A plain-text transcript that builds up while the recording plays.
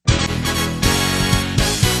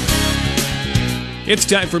It's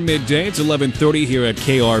time for midday. It's 11:30 here at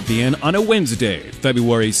KRBN on a Wednesday,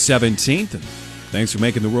 February 17th. And thanks for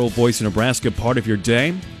making the Rural Voice of Nebraska part of your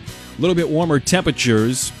day. A little bit warmer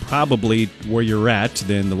temperatures, probably where you're at,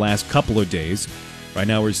 than the last couple of days. Right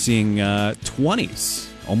now we're seeing 20s,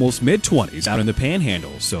 almost mid-20s out in the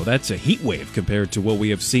Panhandle. So that's a heat wave compared to what we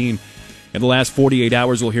have seen in the last 48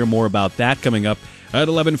 hours. We'll hear more about that coming up at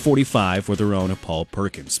 11:45 with our own Paul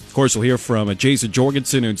Perkins. Of course, we'll hear from Jason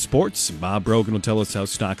Jorgensen in sports. Bob Brogan will tell us how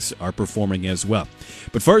stocks are performing as well.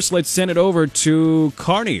 But first, let's send it over to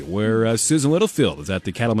Kearney, where Susan Littlefield is at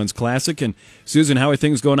the Cattlemen's Classic. And Susan, how are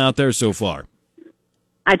things going out there so far?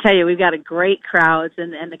 I tell you, we've got a great crowds,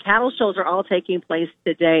 and the cattle shows are all taking place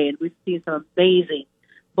today, and we've seen some amazing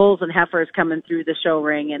bulls and heifers coming through the show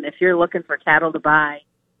ring. And if you're looking for cattle to buy,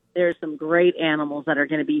 there's some great animals that are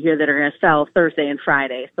going to be here that are going to sell Thursday and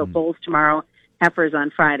Friday. So bulls tomorrow, heifers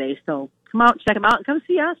on Friday. So come out, check them out, and come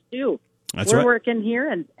see us, too. We're working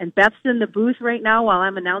here, and Beth's in the booth right now while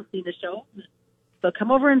I'm announcing the show. So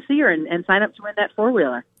come over and see her and sign up to win that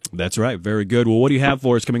four-wheeler. That's right. Very good. Well, what do you have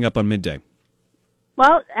for us coming up on midday?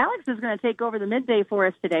 Well, Alex is going to take over the midday for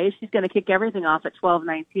us today. She's going to kick everything off at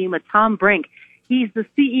 12:19 with Tom Brink. He's the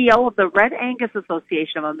CEO of the Red Angus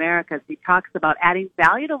Association of America. He talks about adding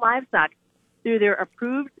value to livestock through their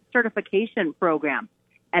approved certification program.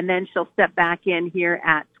 And then she'll step back in here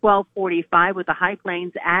at 12:45 with the High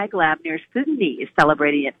Plains Ag Lab near Sydney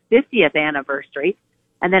celebrating its 50th anniversary.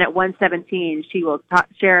 And then at 1:17, she will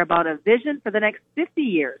share about a vision for the next 50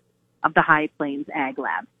 years of the High Plains Ag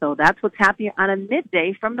Lab. So that's what's happening on a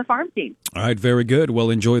midday from the farm team. All right, very good. Well,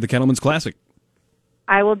 enjoy the Cattlemen's Classic.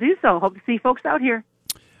 I will do so. Hope to see folks out here.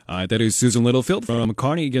 All right, that is Susan Littlefield from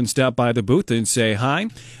Kearney. You can stop by the booth and say hi.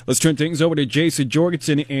 Let's turn things over to Jason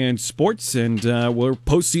Jorgensen and sports. And we're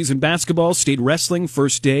postseason basketball, state wrestling,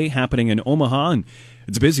 first day happening in Omaha. And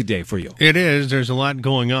it's a busy day for you. It is. There's a lot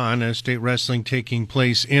going on. State wrestling taking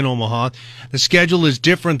place in Omaha. The schedule is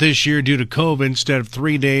different this year due to COVID. Instead of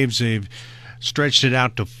 3 days, they've stretched it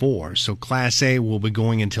out to 4. So Class A will be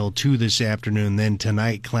going until 2 this afternoon. Then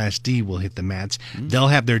tonight, Class D will hit the mats. They'll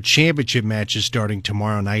have their championship matches starting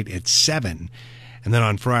tomorrow night at 7. And then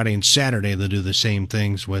on Friday and Saturday, they'll do the same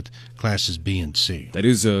things with Classes B and C. That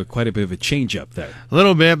is quite a bit of a change up there. A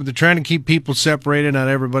little bit, but they're trying to keep people separated, not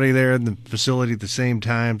everybody there in the facility at the same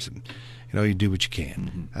time. So, you do what you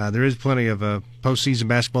can. There is plenty of postseason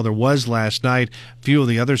basketball. There was last night. A few of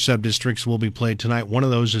the other sub-districts will be played tonight. One of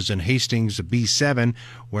those is in Hastings, B7,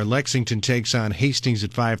 where Lexington takes on Hastings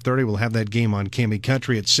at 5:30. We'll have that game on Cami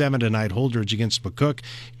Country at 7 tonight. Holdridge against McCook.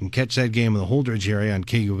 You can catch that game in the Holdridge area on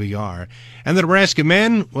KUVR. And the Nebraska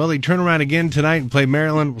men, well, they turn around again tonight and play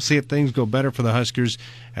Maryland. We'll see if things go better for the Huskers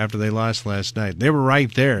after they lost last night. They were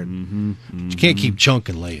right there. You can't keep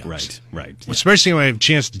chunking layups. Right. Especially when I have a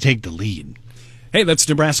chance to take the lead. Hey, that's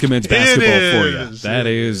Nebraska men's basketball for you. That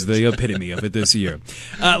is the epitome of it this year.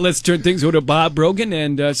 Let's turn things over to Bob Brogan.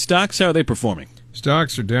 And stocks, how are they performing?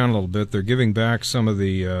 Stocks are down a little bit. They're giving back some of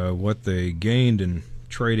the what they gained in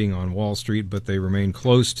trading on Wall Street, but they remain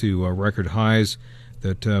close to record highs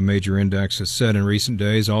that major index has set in recent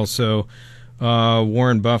days. Also,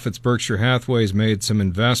 Warren Buffett's Berkshire Hathaway has made some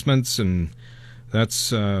investments, and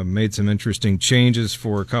that's made some interesting changes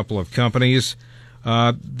for a couple of companies.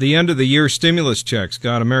 The end of the year stimulus checks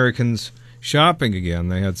got Americans shopping again.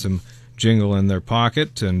 They had some jingle in their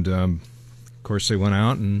pocket, and of course they went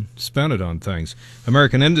out and spent it on things.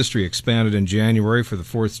 American industry expanded in January for the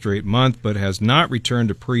 4th straight month, but has not returned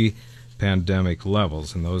to pre-pandemic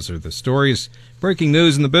levels. And those are the stories breaking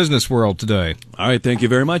news in the business world today. All right, thank you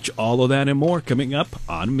very much. All of that and more coming up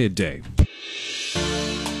on Midday.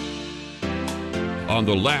 On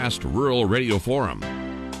the last Rural Radio Forum.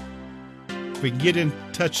 If we can get in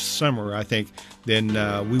touch summer, I think, then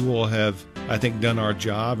we will have, done our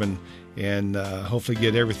job and hopefully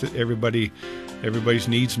get everybody's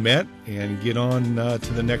needs met and get on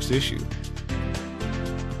to the next issue.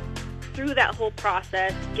 Through that whole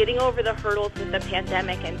process, getting over the hurdles with the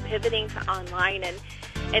pandemic and pivoting to online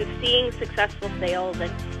and seeing successful sales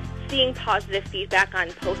and seeing positive feedback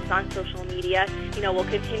on posts on social media, will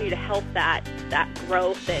continue to help that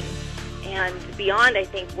growth and beyond, I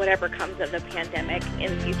think, whatever comes of the pandemic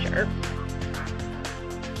in the future.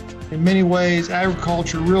 In many ways,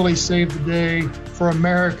 agriculture really saved the day for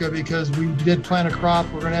America because we did plant a crop.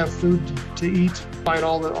 We're going to have food to eat. Despite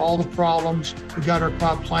all the problems, we got our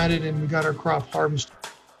crop planted and we got our crop harvested.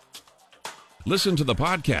 Listen to the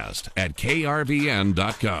podcast at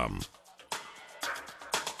krvn.com.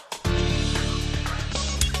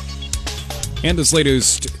 And this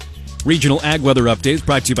latest Regional Ag Weather Updates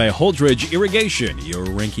brought to you by Holdridge Irrigation, your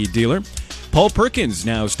Rinky dealer. Paul Perkins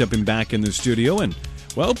now stepping back in the studio. And,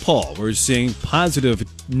 well, Paul, we're seeing positive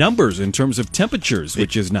numbers in terms of temperatures,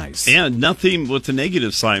 which is nice. And nothing with the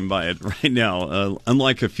negative sign by it right now,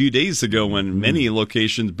 unlike a few days ago when many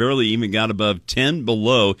locations barely even got above 10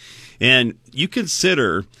 below. And you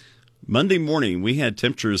consider Monday morning we had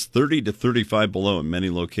temperatures 30 to 35 below in many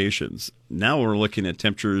locations. Now we're looking at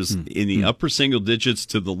temperatures in the upper single digits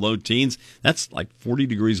to the low teens. That's like 40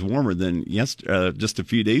 degrees warmer than just a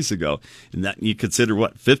few days ago. And that you consider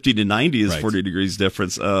what 50 to 90 is 40 degrees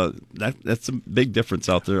difference. That's a big difference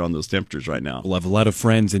out there on those temperatures right now. We'll have a lot of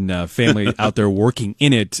friends and family out there working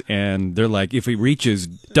in it, and they're like, if it reaches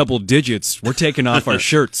double digits, we're taking off our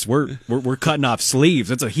shirts. We're cutting off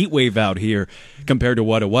sleeves. It's a heat wave out here compared to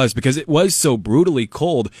what it was, because it was so brutally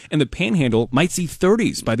cold, and the Panhandle might see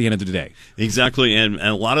 30s by the end of the day. Exactly, and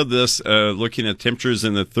a lot of this looking at temperatures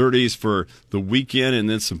in the 30s for the weekend and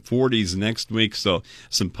then some 40s next week. So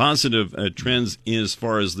some positive trends as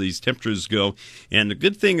far as these temperatures go. And the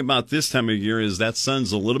good thing about this time of year is that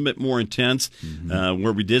sun's a little bit more intense,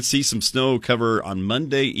 where we did see some snow cover on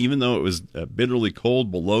Monday, even though it was bitterly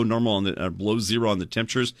cold, below normal, on the below zero on the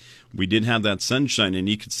temperatures. We did have that sunshine, and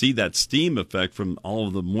you could see that steam effect from all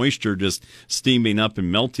of the moisture just steaming up and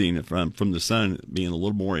melting from the sun being a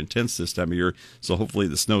little more intense this time of year. So hopefully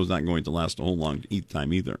the snow is not going to last a whole long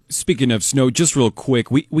time either. Speaking of snow, just real quick,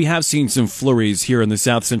 we have seen some flurries here in the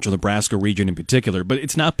south central Nebraska region in particular, but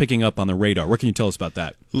it's not picking up on the radar. What can you tell us about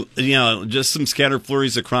that? Yeah, just some scattered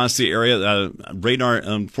flurries across the area. Radar,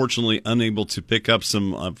 unfortunately, unable to pick up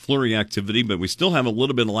some flurry activity, but we still have a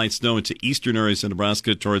little bit of light snow into eastern areas of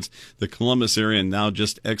Nebraska towards the Columbus area, and now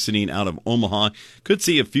just exiting out of Omaha. Could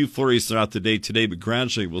see a few flurries throughout the day today, but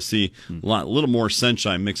gradually we'll see a little more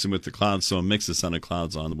sunshine mixing with the clouds, so a mix of sun and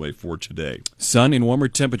clouds on the way for today. Sun and warmer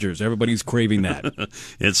temperatures. Everybody's craving that.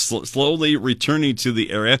 It's slowly returning to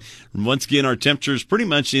the area. Once again, our temperatures pretty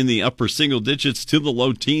much in the upper single digits to the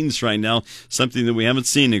low teens right now, something that we haven't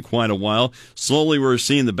seen in quite a while. Slowly we're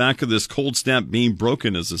seeing the back of this cold snap being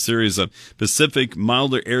broken as a series of Pacific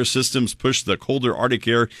milder air systems push the colder Arctic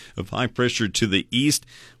air of high pressure to the east.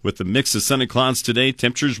 With the mix of sun and clouds today,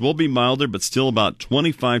 temperatures will be milder, but still about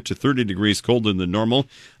 25 to 30 degrees colder than normal.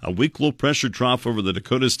 A weak low pressure trough over the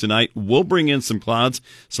Dakotas tonight will bring in some clouds.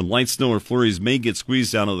 Some light snow or flurries may get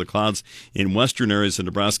squeezed out of the clouds in western areas of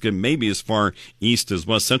Nebraska, maybe as far east as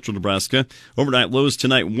west central Nebraska. Overnight lows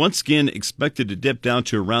tonight once again expected to dip down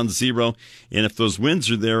to around zero. And if those winds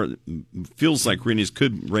are there, feels like rainies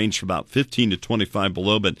could range from about 15 to 25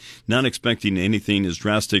 below, but not expecting anything as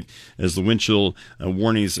drastic as the wind chill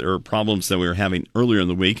warnings or problems that we were having earlier in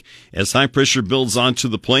the week. As high pressure builds onto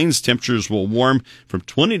the plains, temperatures will warm from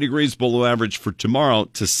 20 degrees below average for tomorrow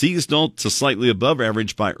to seasonal to slightly above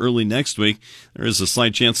average by early next week. There is a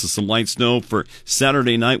slight chance of some light snow for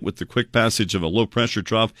Saturday night with the quick passage of a low pressure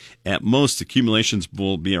trough. At most, accumulations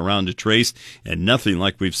will be around a trace and nothing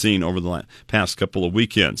like we've seen over the past couple of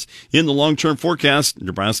weekends. In the long-term forecast,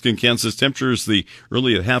 Nebraska and Kansas temperatures the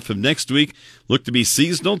early half of next week look to be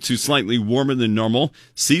seasonal to slightly warmer than normal.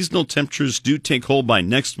 Seasonal temperatures do take hold by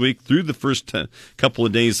next week through the first couple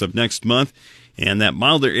of days of next month. And that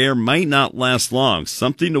milder air might not last long.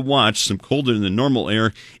 Something to watch. Some colder than normal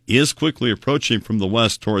air is quickly approaching from the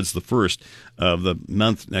west towards the first of the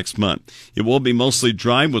month next month. It will be mostly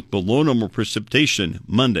dry with below normal precipitation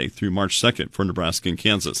Monday through March 2nd for Nebraska and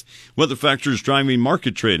Kansas. Weather factors driving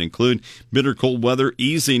market trade include bitter cold weather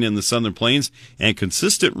easing in the southern plains and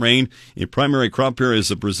consistent rain in primary crop areas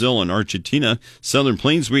of Brazil and Argentina. Southern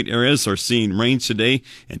plains wheat areas are seeing rain today,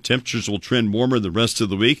 and temperatures will trend warmer the rest of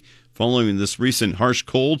the week. Following this recent harsh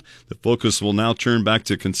cold, the focus will now turn back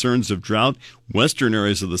to concerns of drought. Western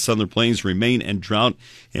areas of the southern plains remain in drought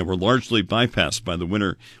and were largely bypassed by the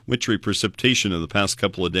wintry precipitation of the past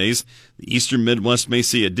couple of days. The eastern Midwest may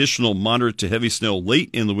see additional moderate to heavy snow late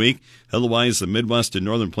in the week. Otherwise, the Midwest and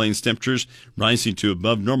northern plains temperatures rising to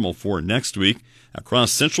above normal for next week.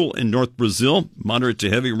 Across central and north Brazil, moderate to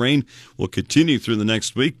heavy rain will continue through the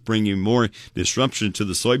next week, bringing more disruption to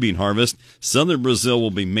the soybean harvest. Southern Brazil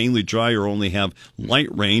will be mainly dry or only have light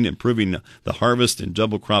rain, improving the harvest and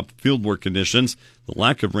double crop fieldwork conditions. The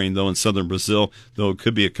lack of rain, though, in southern Brazil, though,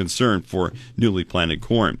 could be a concern for newly planted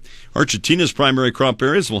corn. Argentina's primary crop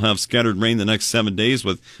areas will have scattered rain the next 7 days,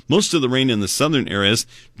 with most of the rain in the southern areas.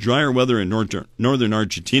 Drier weather in northern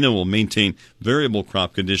Argentina will maintain variable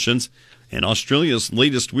crop conditions. And Australia's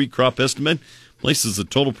latest wheat crop estimate places the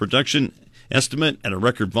total production estimate at a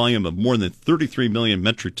record volume of more than 33 million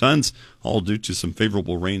metric tons, all due to some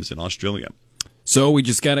favorable rains in Australia. So we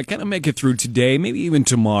just got to kind of make it through today, maybe even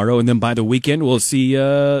tomorrow, and then by the weekend we'll see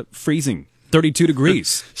freezing. 32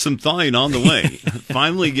 degrees. Some thawing on the way.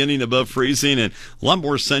 Finally getting above freezing and a lot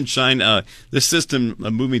more sunshine. This system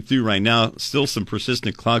moving through right now, still some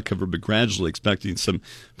persistent cloud cover, but gradually expecting some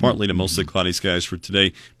partly to mostly cloudy skies for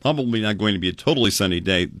today. Probably not going to be a totally sunny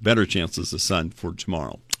day. Better chances of sun for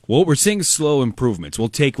tomorrow. Well, we're seeing slow improvements. We'll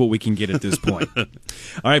take what we can get at this point. All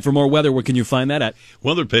right, for more weather, where can you find that at?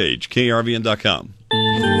 Weather page, krvn.com.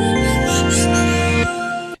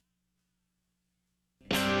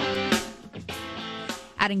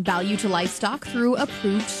 Adding value to livestock through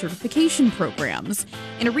approved certification programs.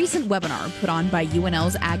 In a recent webinar put on by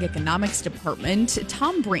UNL's Ag Economics Department,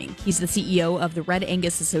 Tom Brink, he's the CEO of the Red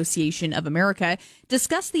Angus Association of America,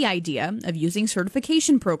 discussed the idea of using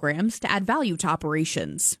certification programs to add value to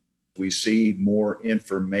operations. We see more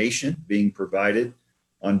information being provided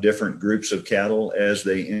on different groups of cattle as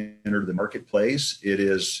they enter the marketplace. It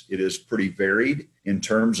is pretty varied in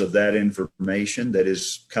terms of that information that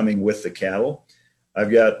is coming with the cattle. I've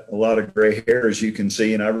got a lot of gray hair, as you can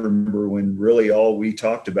see, and I remember when really all we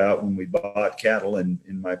talked about when we bought cattle, and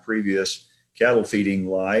in my previous cattle feeding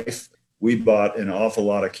life, we bought an awful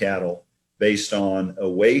lot of cattle based on a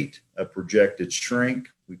weight, a projected shrink.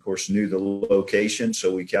 We, of course, knew the location,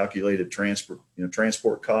 so we calculated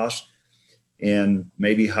transport costs and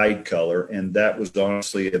maybe hide color, and that was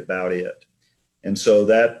honestly about it. And so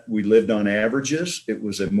that we lived on averages. It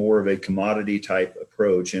was more of a commodity type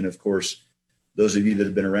approach, and of course, those of you that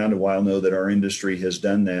have been around a while know that our industry has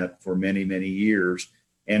done that for many, many years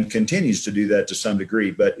and continues to do that to some degree.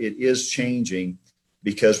 But it is changing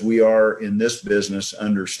because we are in this business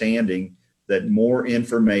understanding that more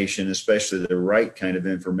information, especially the right kind of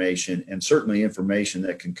information, and certainly information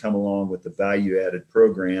that can come along with the value-added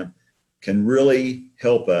program, can really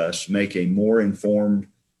help us make a more informed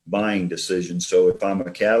buying decision. So if I'm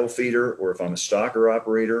a cattle feeder or if I'm a stocker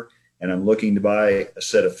operator and I'm looking to buy a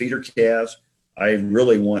set of feeder calves, I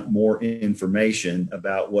really want more information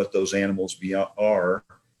about what those animals are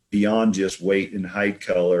beyond just weight and hide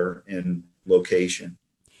color and location.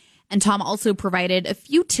 And Tom also provided a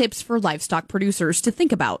few tips for livestock producers to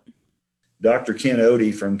think about. Dr. Ken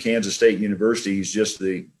Odie from Kansas State University, he's just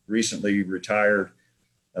the recently retired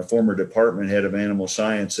former department head of animal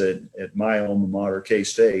science at my alma mater,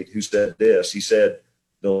 K-State, who said this. He said,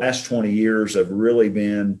 the last 20 years have really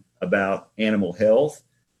been about animal health.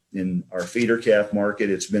 In our feeder calf market,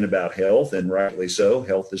 it's been about health, and rightly so.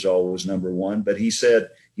 Health is always number one. But he said,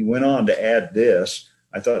 he went on to add this,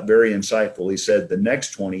 I thought very insightful. He said, the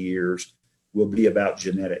next 20 years will be about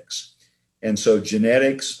genetics. And so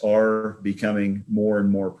genetics are becoming more and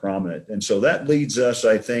more prominent. And so that leads us,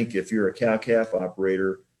 I think, if you're a cow-calf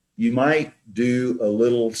operator, you might do a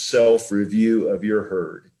little self-review of your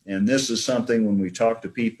herd. And this is something when we talk to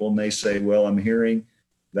people and they say, well, I'm hearing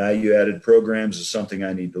value-added programs is something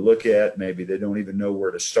I need to look at. Maybe they don't even know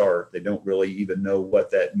where to start. They don't really even know what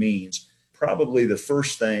that means. Probably the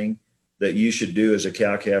first thing that you should do as a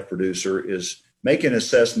cow-calf producer is make an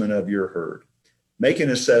assessment of your herd. Make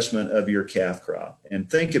an assessment of your calf crop and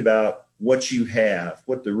think about what you have,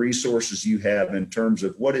 what the resources you have in terms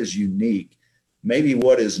of what is unique, maybe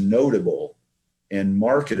what is notable and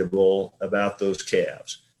marketable about those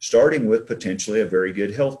calves, starting with potentially a very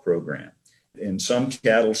good health program. And some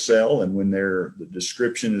cattle sell, and when the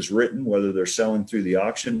description is written, whether they're selling through the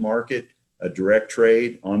auction market, a direct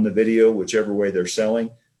trade, on the video, whichever way they're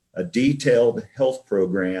selling, a detailed health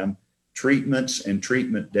program, treatments and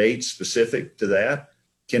treatment dates specific to that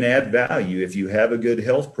can add value. If you have a good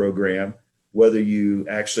health program, whether you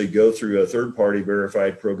actually go through a third-party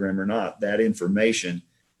verified program or not, that information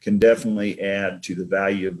can definitely add to the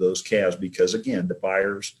value of those calves because, again, the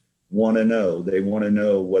buyers want to know. They want to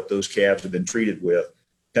know what those calves have been treated with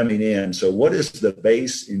coming in. So what is the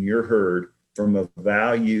base in your herd from a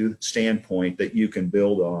value standpoint that you can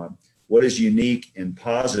build on? What is unique and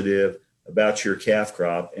positive about your calf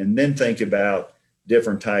crop? And then think about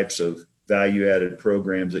different types of value-added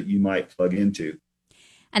programs that you might plug into.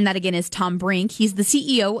 And that again is Tom Brink. He's the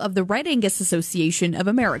CEO of the Red Angus Association of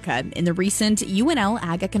America in the recent UNL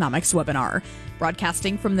Ag Economics webinar.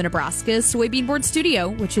 Broadcasting from the Nebraska Soybean Board Studio,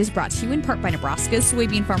 which is brought to you in part by Nebraska's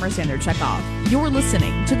soybean farmers and their checkoff. You're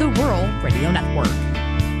listening to the Rural Radio Network.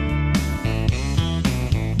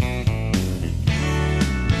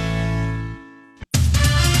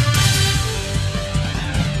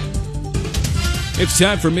 It's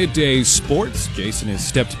time for Midday Sports. Jason has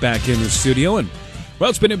stepped back in the studio, and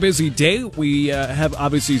well, it's been a busy day. We have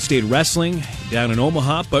obviously stayed wrestling down in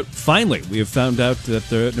Omaha, but finally we have found out that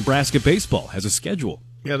the Nebraska baseball has a schedule.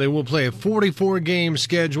 Yeah, they will play a 44-game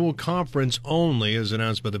schedule, conference only, as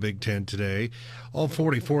announced by the Big Ten today. All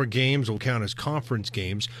 44 games will count as conference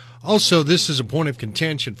games. Also, this is a point of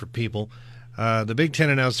contention for people. The Big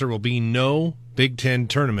Ten announced there will be no Big Ten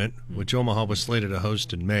tournament, which Omaha was slated to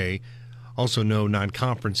host in May. Also, no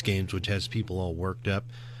non-conference games, which has people all worked up.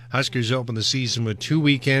 Huskers open the season with 2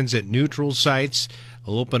 weekends at neutral sites.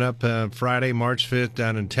 They'll open up Friday, March 5th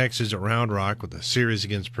down in Texas at Round Rock with a series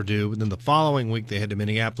against Purdue. And then the following week they head to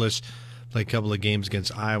Minneapolis, play a couple of games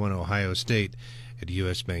against Iowa and Ohio State at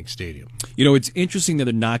U.S. Bank Stadium. You know, it's interesting that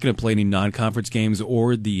they're not going to play any non-conference games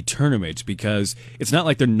or the tournament because it's not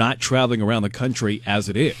like they're not traveling around the country as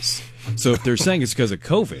it is. So if they're saying it's because of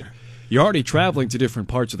COVID, you're already traveling to different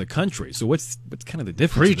parts of the country. So what's kind of the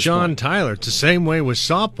difference? Preach on, Tyler. It's the same way with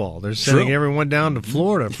softball. They're sending everyone down to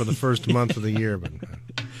Florida for the first month of the year. But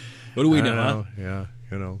what do we know? Huh?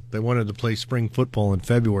 Yeah, they wanted to play spring football in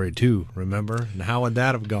February too. Remember? And how would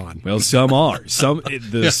that have gone? Well, some are.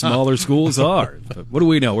 The smaller schools are. But what do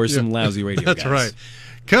we know? We're some lousy radio That's guys. Right.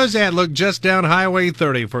 Cozad looked just down Highway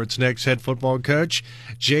 30 for its next head football coach.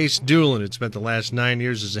 Jace Doolin had spent the last 9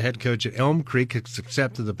 years as a head coach at Elm Creek, has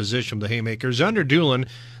accepted the position of the Haymakers. Under Doolin,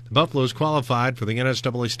 the Buffaloes qualified for the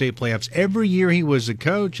NCAA state playoffs every year he was a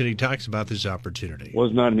coach, and he talks about this opportunity. It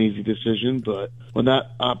was not an easy decision, but when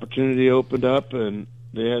that opportunity opened up and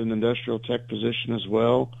they had an industrial tech position as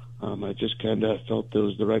well, I just kind of felt it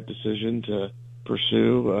was the right decision to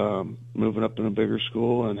pursue moving up in a bigger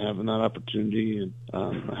school and having that opportunity and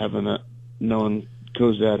knowing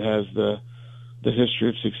Cozad has the history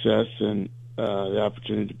of success and the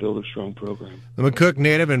opportunity to build a strong program. The McCook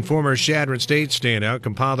native and former Chadron State standout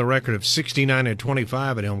compiled a record of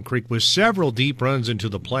 69-25 at Elm Creek with several deep runs into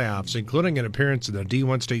the playoffs, including an appearance in the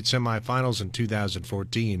D1 state semifinals in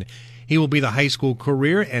 2014. He will be the high school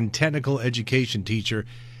career and technical education teacher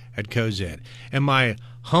at Cozad. And my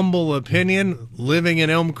humble opinion, living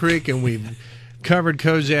in Elm Creek, and we've covered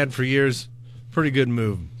Cozad for years, pretty good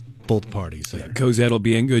move, both parties there. Yeah, Cozad will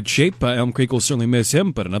be in good shape. Elm Creek will certainly miss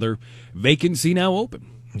him, but another vacancy now open.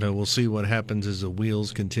 We'll see what happens as the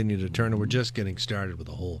wheels continue to turn, and we're just getting started with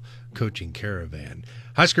the whole coaching caravan.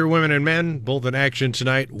 Husker women and men, both in action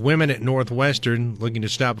tonight. Women at Northwestern looking to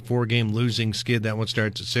stop a 4-game losing skid. That one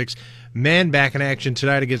starts at 6. Men back in action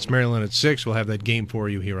tonight against Maryland at 6. We'll have that game for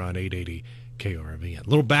you here on 880 KRVN. A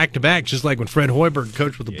little back-to-back, just like when Fred Hoiberg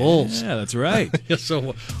coached with the Bulls. Yeah, that's right.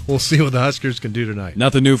 So we'll see what the Huskers can do tonight.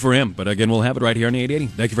 Nothing new for him, but again, we'll have it right here on 880.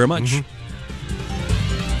 Thank you very much. Mm-hmm.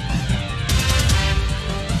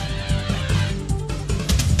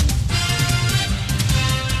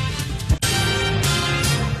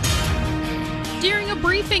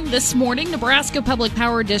 This morning, Nebraska Public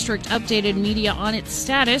Power District updated media on its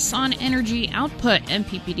status on energy output.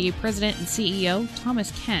 MPPD President and CEO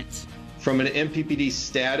Thomas Kent. From an MPPD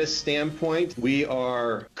status standpoint, we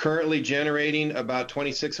are currently generating about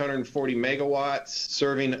 2,640 megawatts,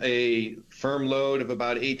 serving a firm load of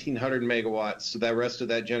about 1,800 megawatts. So that rest of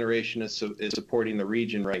that generation is supporting the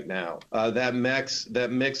region right now. That mix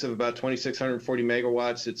of about 2,640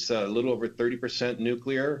 megawatts, it's a little over 30%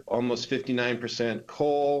 nuclear, almost 59%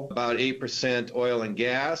 coal, about 8% oil and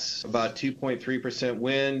gas, about 2.3%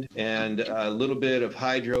 wind, and a little bit of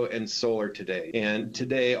hydro and solar today. And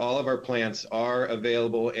today, all of our plants are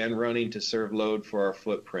available and running to serve load for our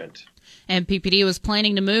footprint. MPPD was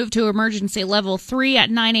planning to move to emergency level 3 at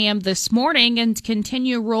 9 a.m. this morning and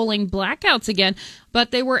continue rolling blackouts again,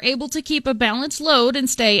 but they were able to keep a balanced load and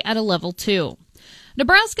stay at a level 2.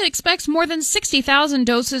 Nebraska expects more than 60,000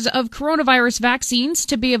 doses of coronavirus vaccines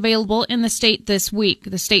to be available in the state this week.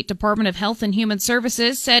 The State Department of Health and Human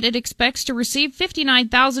Services said it expects to receive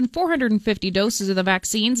 59,450 doses of the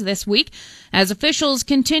vaccines this week as officials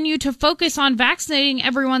continue to focus on vaccinating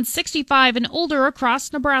everyone 65 and older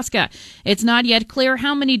across Nebraska. It's not yet clear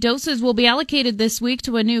how many doses will be allocated this week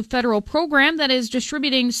to a new federal program that is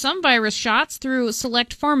distributing some virus shots through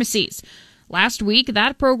select pharmacies. Last week,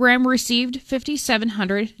 that program received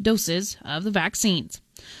 5,700 doses of the vaccines.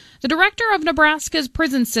 The director of Nebraska's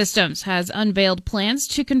prison systems has unveiled plans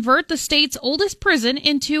to convert the state's oldest prison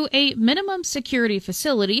into a minimum security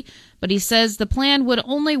facility, but he says the plan would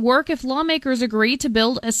only work if lawmakers agree to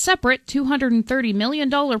build a separate $230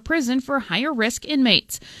 million prison for higher-risk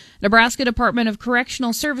inmates. Nebraska Department of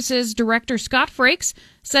Correctional Services Director Scott Frakes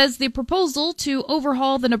says the proposal to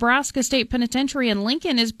overhaul the Nebraska State Penitentiary in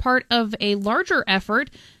Lincoln is part of a larger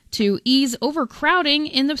effort to ease overcrowding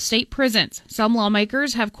in the state prisons. Some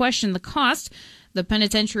lawmakers have questioned the cost. The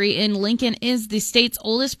penitentiary in Lincoln is the state's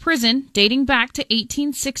oldest prison, dating back to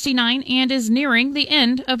 1869, and is nearing the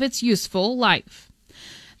end of its useful life.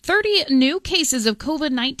 30 new cases of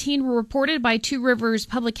COVID-19 were reported by Two Rivers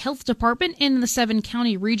Public Health Department in the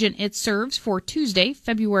 7-county region it serves for Tuesday,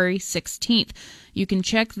 February 16th. You can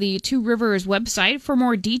check the Two Rivers website for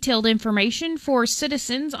more detailed information for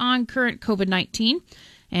citizens on current COVID-19.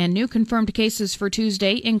 And new confirmed cases for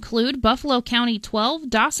Tuesday include Buffalo County 12,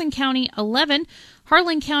 Dawson County 11,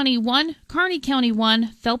 Harlan County 1, Kearney County 1,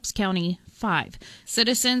 Phelps County 5.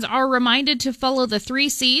 Citizens are reminded to follow the 3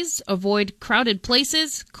 C's, avoid crowded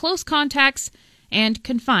places, close contacts, and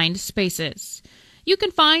confined spaces. You can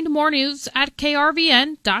find more news at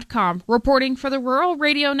krvn.com. Reporting for the Rural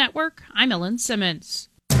Radio Network, I'm Ellen Simmons.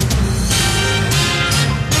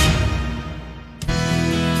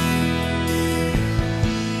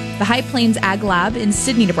 The High Plains Ag Lab in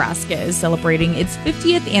Sidney, Nebraska is celebrating its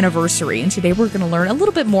 50th anniversary, and today we're going to learn a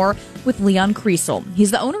little bit more with Leon Kriesel.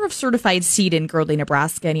 He's the owner of Certified Seed in Gurley,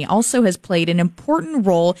 Nebraska, and he also has played an important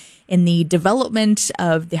role in the development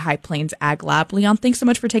of the High Plains Ag Lab. Leon, thanks so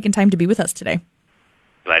much for taking time to be with us today.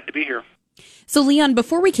 Glad to be here. So, Leon,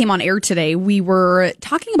 before we came on air today, we were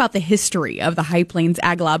talking about the history of the High Plains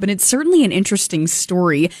Ag Lab, and it's certainly an interesting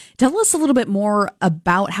story. Tell us a little bit more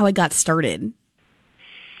about how it got started.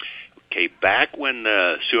 Okay, back when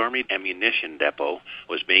the Sioux Army Ammunition Depot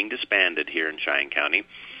was being disbanded here in Cheyenne County,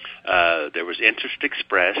 there was interest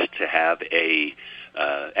expressed to have a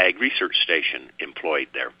ag research station employed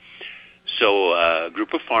there. So a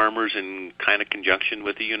group of farmers, in kind of conjunction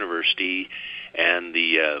with the university and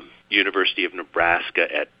the University of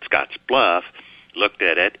Nebraska at Scotts Bluff, looked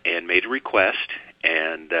at it and made a request.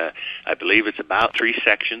 And I believe it's about 3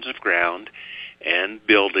 sections of ground and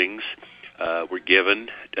buildings were given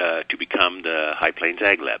to become the High Plains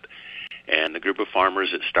Ag Lab. And the group of farmers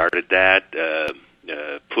that started that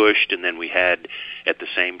pushed, and then we had, at the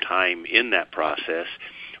same time in that process,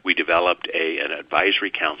 we developed an advisory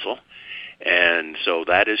council. And so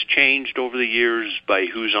that has changed over the years by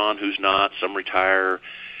who's on, who's not. Some retire.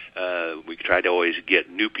 We try to always get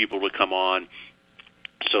new people to come on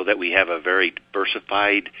so that we have a very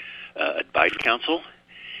diversified advisory council.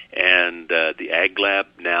 And the Ag Lab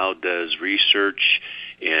now does research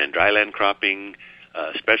in dryland cropping,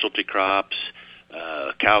 specialty crops,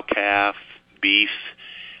 cow-calf, beef,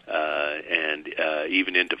 and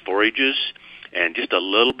even into forages, and just a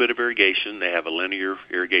little bit of irrigation. They have a linear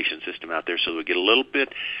irrigation system out there, so we get a little bit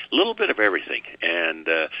of everything. And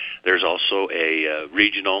there's also a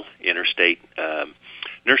regional interstate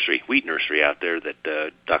nursery, wheat nursery out there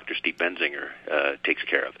that Dr. Steve Benzinger takes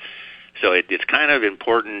care of. So it's kind of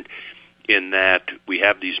important in that we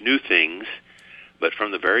have these new things, but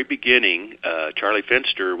from the very beginning, Charlie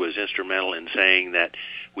Finster was instrumental in saying that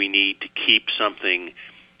we need to keep something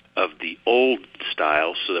of the old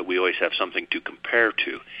style so that we always have something to compare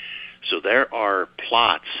to. So there are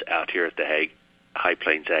plots out here at the High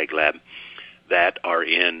Plains Ag Lab that are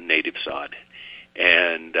in native sod.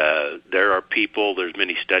 And there are people, there's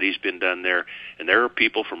many studies been done there, and there are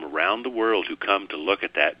people from around the world who come to look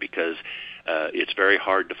at that because it's very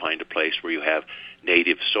hard to find a place where you have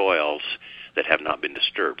native soils that have not been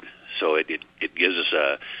disturbed. So it gives us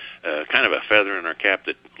a kind of a feather in our cap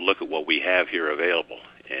that look at what we have here available.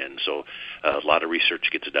 And so a lot of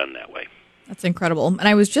research gets done that way. That's incredible. And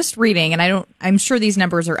I was just reading, and I'm sure these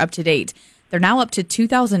numbers are up to date. They're now up to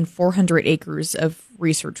 2,400 acres of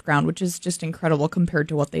research ground, which is just incredible compared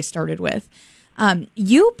to what they started with.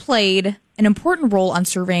 You played an important role on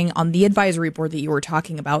serving on the advisory board that you were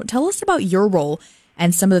talking about. Tell us about your role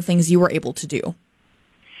and some of the things you were able to do.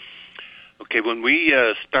 Okay, when we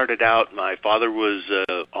started out, my father was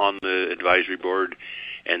on the advisory board,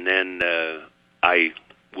 and then I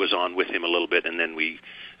was on with him a little bit, and then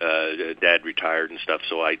Dad retired and stuff,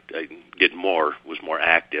 so I was more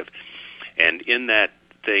active. And in that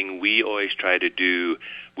thing, we always try to do,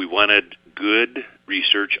 we wanted good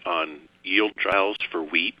research on yield trials for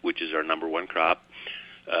wheat, which is our number one crop,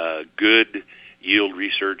 good yield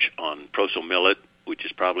research on proso millet, which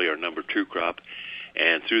is probably our number 2 crop.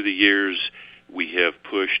 And through the years, we have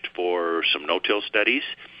pushed for some no-till studies.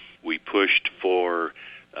 We pushed for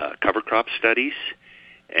cover crop studies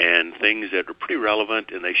and things that are pretty relevant,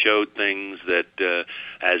 and they showed things that,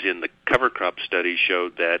 as in the cover crop study,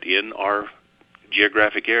 showed that in our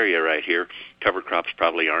geographic area right here, cover crops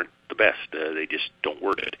probably aren't the best. They just don't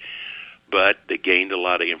work it. But they gained a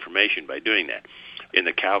lot of information by doing that. In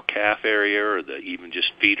the cow-calf area or even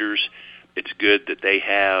just feeders, it's good that they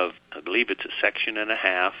have, I believe it's a section and a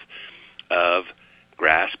half of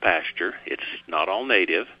grass pasture. It's not all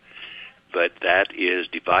native, but that is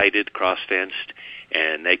divided, cross-fenced,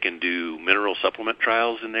 and they can do mineral supplement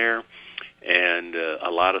trials in there and a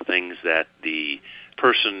lot of things that the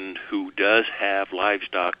person who does have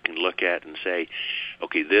livestock can look at and say,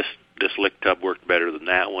 okay, this lick tub worked better than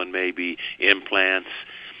that one, maybe implants,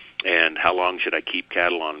 and how long should I keep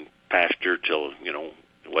cattle on pasture till,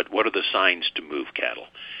 what are the signs to move cattle?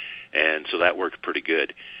 And so that works pretty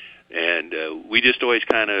good. And we just always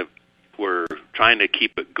kind of were trying to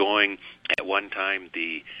keep it going. At one time,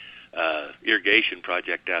 the irrigation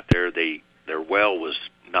project out there, their well was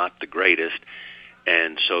not the greatest,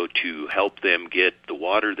 and so to help them get the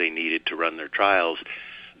water they needed to run their trials,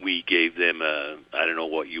 we gave them I don't know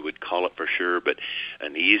what you would call it for sure, but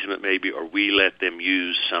an easement maybe, or we let them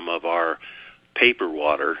use some of our paper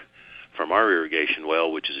water from our irrigation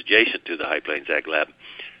well, which is adjacent to the High Plains Ag Lab,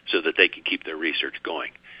 so that they can keep their research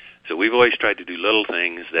going. So we've always tried to do little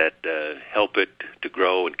things that help it to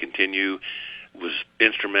grow and continue. Was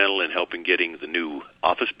instrumental in helping getting the new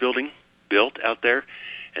office building built out there,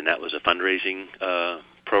 and that was a fundraising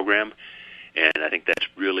program. And I think that's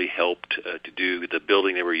really helped to do. The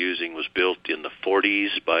building they were using was built in the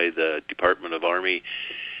 40s by the Department of Army,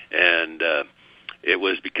 and it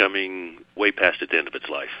was becoming way past its end of its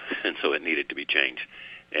life, and so it needed to be changed.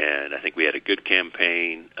 And I think we had a good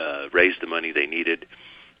campaign, raised the money they needed,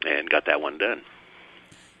 and got that one done.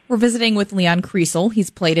 We're visiting with Leon Kriesel. He's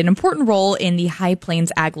played an important role in the High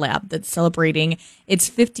Plains Ag Lab that's celebrating its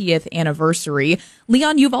 50th anniversary.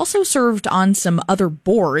 Leon, you've also served on some other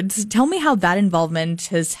boards. Tell me how that involvement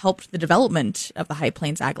has helped the development of the High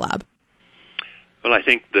Plains Ag Lab. Well, I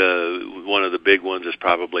think one of the big ones is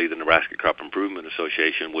probably the Nebraska Crop Improvement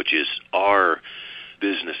Association, which is our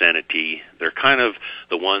business entity. They're kind of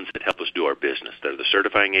the ones that help us do our business. They're the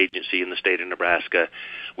certifying agency in the state of Nebraska.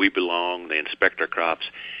 We belong. They inspect our crops.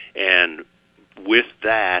 And with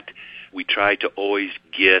that, we try to always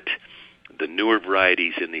get the newer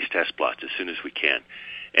varieties in these test plots as soon as we can.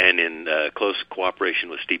 And in close cooperation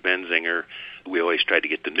with Steve Benzinger, we always try to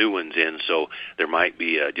get the new ones in, so there might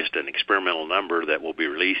be just an experimental number that will be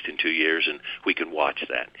released in 2 years, and we can watch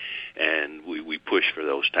that. And we push for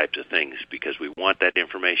those types of things because we want that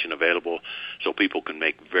information available so people can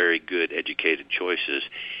make very good, educated choices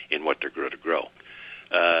in what they're going to grow.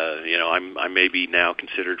 I'm maybe now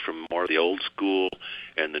considered from more of the old school,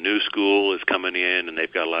 and the new school is coming in, and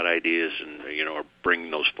they've got a lot of ideas and, are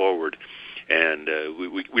bringing those forward. And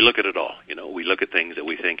we look at it all. We look at things that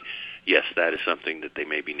we think, yes, that is something that they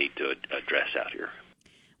maybe need to address out here.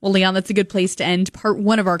 Well, Leon, that's a good place to end part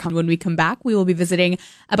one of our conversation. When we come back, we will be visiting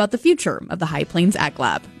about the future of the High Plains Ag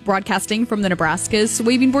Lab. Broadcasting from the Nebraska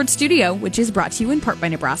Soybean Board Studio, which is brought to you in part by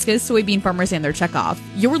Nebraska's soybean farmers and their checkoff.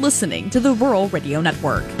 You're listening to the Rural Radio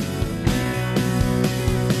Network.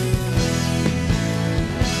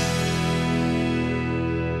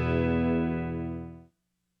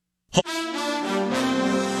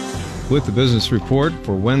 With the business report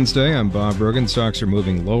for Wednesday, I'm Bob Rogan. Stocks are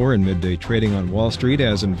moving lower in midday trading on Wall Street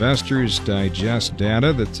as investors digest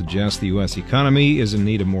data that suggests the U.S. economy is in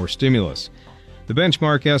need of more stimulus. The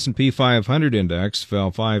benchmark S&P 500 index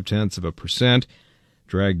fell 0.5%,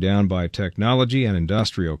 dragged down by technology and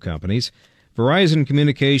industrial companies. Verizon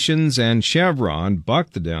Communications and Chevron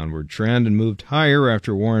bucked the downward trend and moved higher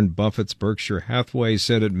after Warren Buffett's Berkshire Hathaway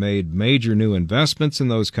said it made major new investments in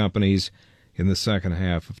those companies in the second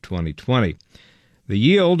half of 2020. The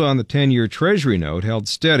yield on the 10-year Treasury note held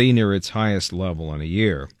steady near its highest level in a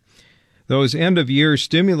year. Those end-of-year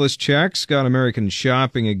stimulus checks got Americans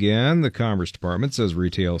shopping again. The Commerce Department says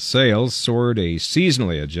retail sales soared a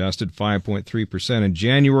seasonally adjusted 5.3% in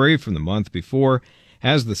January from the month before,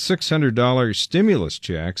 as the $600 stimulus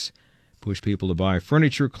checks pushed people to buy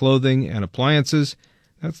furniture, clothing, and appliances.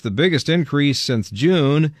 That's the biggest increase since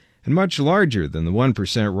June, and much larger than the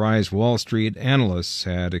 1% rise Wall Street analysts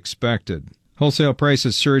had expected. Wholesale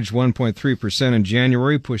prices surged 1.3% in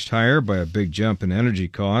January, pushed higher by a big jump in energy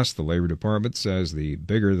costs. The Labor Department says the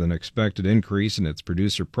bigger-than-expected increase in its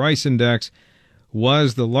producer price index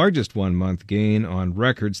was the largest one-month gain on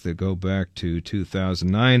records that go back to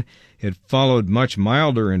 2009. It followed much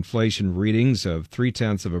milder inflation readings of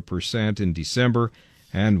 0.3% in December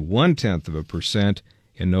and 0.1%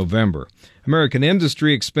 in November. American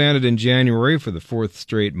industry expanded in January for the fourth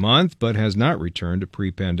straight month, but has not returned to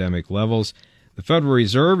pre-pandemic levels. The Federal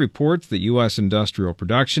Reserve reports that U.S. industrial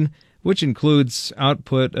production, which includes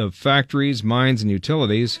output of factories, mines, and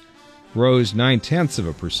utilities, rose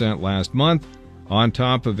 0.9% last month, on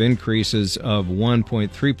top of increases of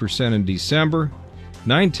 1.3% in December,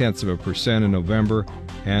 0.9% in November,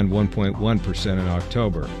 and 1.1% in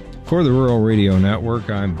October. For the Rural Radio Network,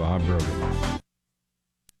 I'm Bob Rogan.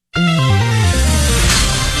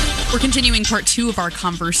 We're continuing part 2 of our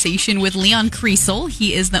conversation with Leon Kriesel.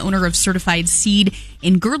 He is the owner of Certified Seed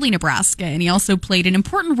in Gurley, Nebraska, and he also played an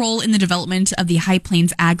important role in the development of the High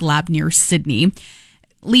Plains Ag Lab near Sydney.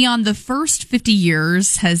 Leon, the first 50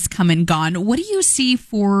 years has come and gone. What do you see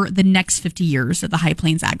for the next 50 years at the High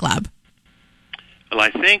Plains Ag Lab? Well, I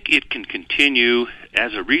think it can continue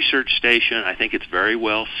as a research station. I think it's very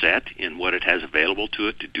well set in what it has available to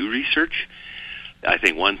it to do research. I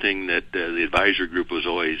think one thing that the advisory group was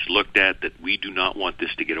always looked at, that we do not want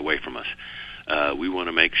this to get away from us. We want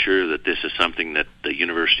to make sure that this is something that the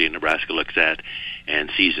University of Nebraska looks at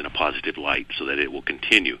and sees in a positive light so that it will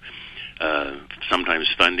continue. Sometimes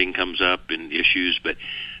funding comes up in issues, but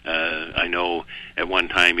I know at one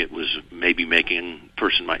time it was maybe making,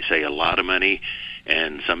 person might say, a lot of money,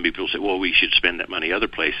 and some people say, well, we should spend that money other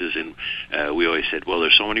places, and we always said, well,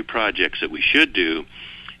 there's so many projects that we should do.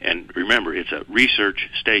 And remember, it's a research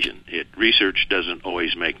station. Research doesn't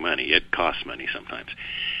always make money. It costs money sometimes.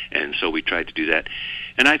 And so we tried to do that.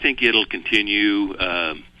 And I think it'll continue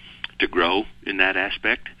to grow in that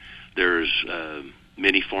aspect. There's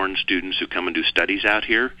many foreign students who come and do studies out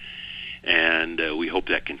here, and we hope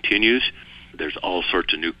that continues. There's all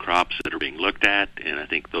sorts of new crops that are being looked at, and I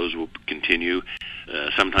think those will continue.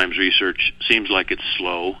 Sometimes research seems like it's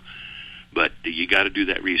slow, but you got to do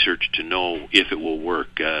that research to know if it will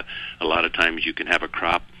work. A lot of times you can have a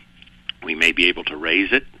crop, we may be able to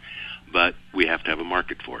raise it, but we have to have a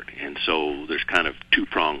market for it. And so there's kind of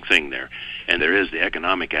two-pronged thing there. And there is the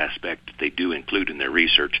economic aspect that they do include in their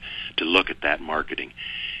research to look at that marketing.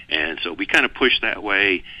 And so we kind of push that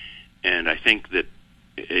way, and I think that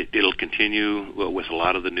it'll continue with a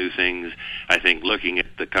lot of the new things. I think looking at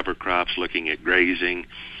the cover crops, looking at grazing,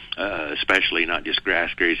 especially not just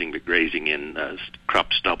grass grazing, but grazing in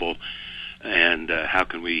crop stubble, and how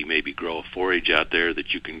can we maybe grow a forage out there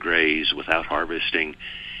that you can graze without harvesting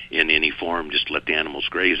in any form, just let the animals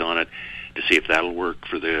graze on it, to see if that'll work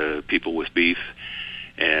for the people with beef,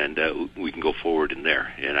 and we can go forward in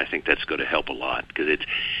there. And I think that's going to help a lot, because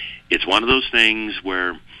it's one of those things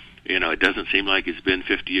where, it doesn't seem like it's been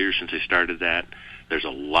 50 years since they started that. There's a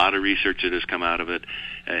lot of research that has come out of it.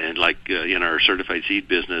 And like in our certified seed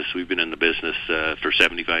business, we've been in the business for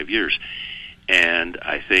 75 years. And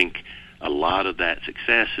I think a lot of that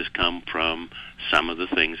success has come from some of the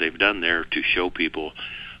things they've done there to show people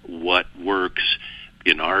what works.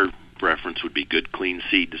 In our reference would be good, clean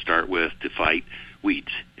seed to start with to fight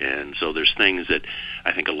weeds. And so there's things that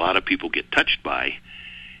I think a lot of people get touched by,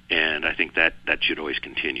 and I think that should always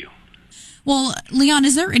continue. Well, Leon,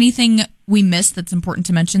 is there anything we missed that's important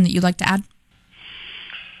to mention that you'd like to add?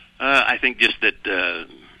 I think just that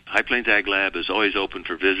High Plains Ag Lab is always open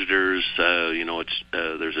for visitors.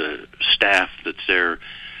 There's a staff that's there.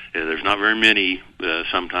 There's not very many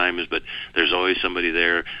sometimes, but there's always somebody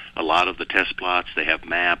there. A lot of the test plots, they have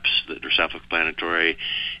maps that are self-explanatory.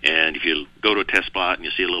 And if you go to a test plot and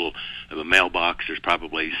you see a mailbox, there's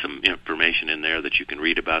probably some information in there that you can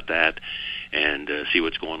read about that and see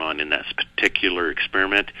what's going on in that particular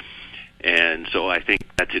experiment. And so I think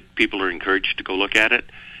that's it. People are encouraged to go look at it.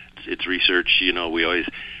 It's research. We always,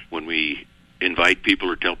 when we invite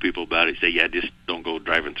people or tell people about it, say, yeah, just don't go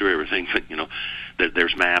driving through everything. But,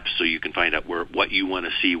 there's maps so you can find out what you want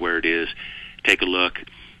to see, where it is. Take a look,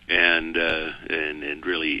 and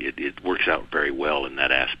really it works out very well in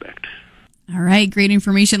that aspect. All right, great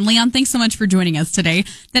information. Leon, thanks so much for joining us today.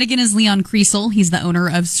 That again is Leon Kriesel. He's the owner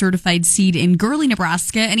of Certified Seed in Gurley,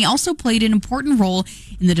 Nebraska, and he also played an important role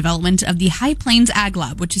in the development of the High Plains Ag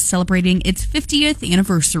Lab, which is celebrating its 50th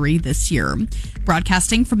anniversary this year.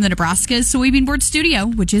 Broadcasting from the Nebraska Soybean Board Studio,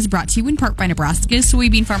 which is brought to you in part by Nebraska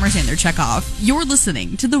soybean farmers and their checkoff. You're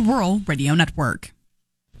listening to the Rural Radio Network.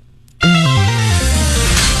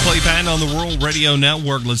 Clay Patton on the Rural Radio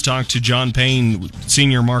Network. Let's talk to John Payne,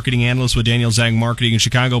 Senior Marketing Analyst with Daniels Ag Marketing in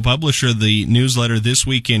Chicago, publisher of the newsletter This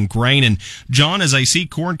Week in Grain. And John, as I see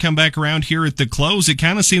corn come back around here at the close, it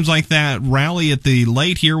kind of seems like that rally at the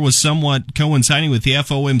late here was somewhat coinciding with the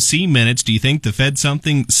FOMC minutes. Do you think the Fed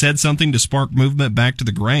said something to spark movement back to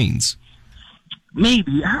the grains?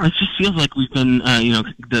 Maybe. I don't know, it just feels like we've been,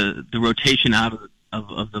 the rotation out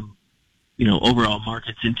of the, overall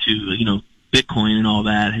markets into, Bitcoin and all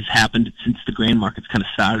that has happened since the grain markets kind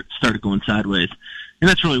of started going sideways. And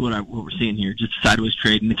that's really what we're seeing here, just sideways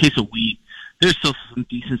trade. In the case of wheat, there's still some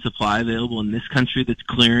decent supply available in this country that's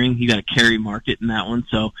clearing. You got a carry market in that one.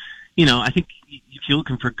 So, I think if you're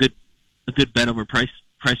looking for a good bet over price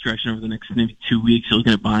direction over the next maybe 2 weeks, you're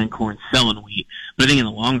looking at buying corn, selling wheat. But I think in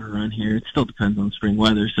the longer run here, it still depends on spring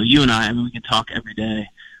weather. So you and I we can talk every day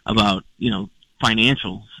about,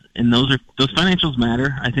 financials. And those financials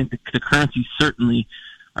matter. I think the currency certainly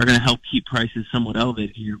are going to help keep prices somewhat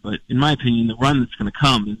elevated here. But in my opinion, the run that's going to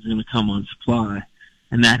come is going to come on supply,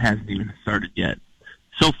 and that hasn't even started yet.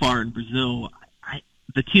 So far in Brazil,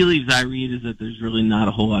 the tea leaves I read is that there's really not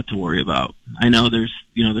a whole lot to worry about. I know there's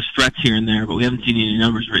threats here and there, but we haven't seen any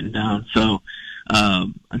numbers written down. So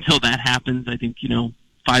until that happens, I think,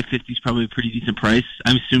 $550 is probably a pretty decent price.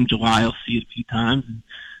 I assume July I'll see it a few times.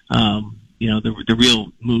 The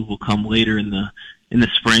real move will come later in the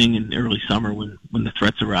spring and early summer when the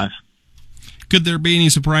threats arrive. Could there be any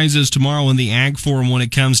surprises tomorrow in the Ag Forum when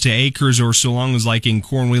it comes to acres, or so long as, like in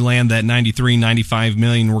corn, we land that 93, 95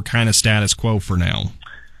 million, we're kind of status quo for now?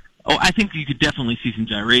 Oh, I think you could definitely see some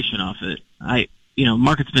gyration off it.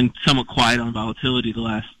 Market's been somewhat quiet on volatility the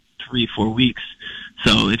last 3-4 weeks.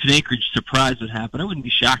 So if an acreage surprise would happen, I wouldn't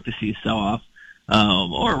be shocked to see a sell-off,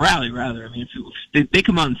 or a rally, rather. I mean, if they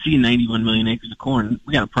come out and see 91 million acres of corn,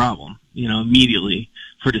 we got a problem, immediately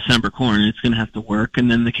for December corn, and it's going to have to work. And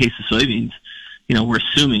then in the case of soybeans, we're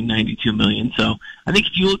assuming 92 million. So I think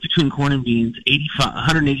if you look between corn and beans,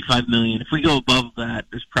 185 million. If we go above that,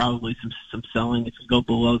 there's probably some selling. If we go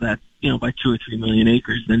below that, by 2 or 3 million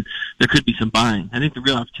acres, then there could be some buying. I think the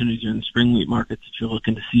real opportunities are in the spring wheat markets if you're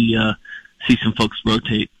looking to see some folks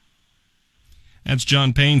rotate. That's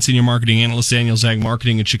John Payne, Senior Marketing Analyst, Daniels Ag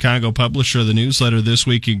Marketing and Chicago, publisher of the newsletter This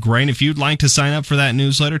Week in Grain. If you'd like to sign up for that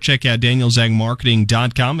newsletter, check out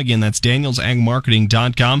danielsagmarketing.com. Again, that's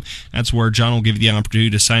danielsagmarketing.com. That's where John will give you the opportunity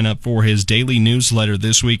to sign up for his daily newsletter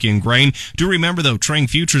This Week in Grain. Do remember, though, trading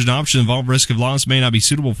futures and options involve risk of loss, may not be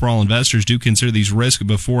suitable for all investors. Do consider these risks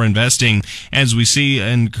before investing. As we see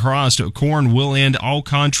in crossed, corn will end all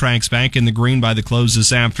contracts back in the green by the close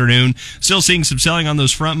this afternoon. Still seeing some selling on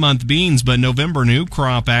those front month beans, but November new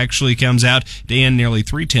crop actually comes out to end nearly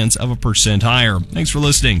 0.3% higher. Thanks for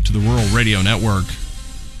listening to the Rural Radio Network.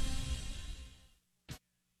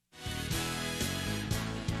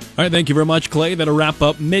 All right, thank you very much, Clay. That'll wrap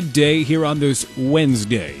up Midday here on this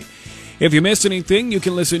Wednesday. If you missed anything, you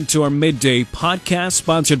can listen to our Midday podcast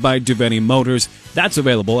sponsored by Duvenny Motors. That's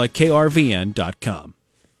available at krvn.com.